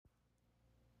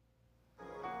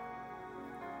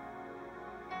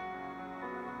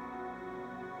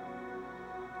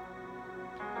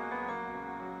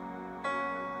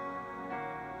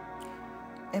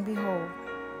And behold,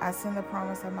 I send the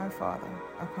promise of my Father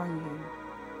upon you.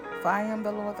 For I am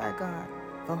the Lord thy God,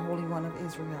 the Holy One of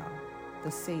Israel,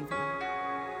 the Savior.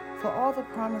 For all the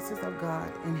promises of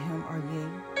God in him are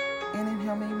yea, and in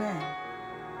him amen,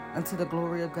 unto the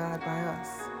glory of God by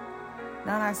us.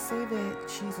 Now I say that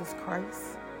Jesus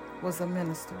Christ was a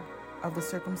minister of the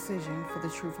circumcision for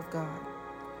the truth of God,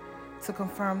 to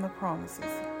confirm the promises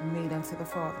made unto the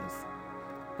fathers.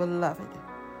 Beloved,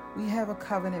 we have a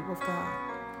covenant with God,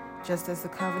 just as the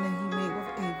covenant he made with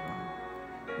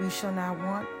Abram. We shall not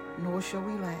want, nor shall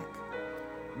we lack.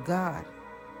 God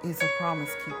is a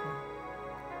promise keeper.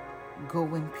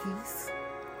 Go in peace,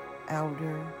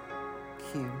 Elder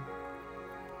Q.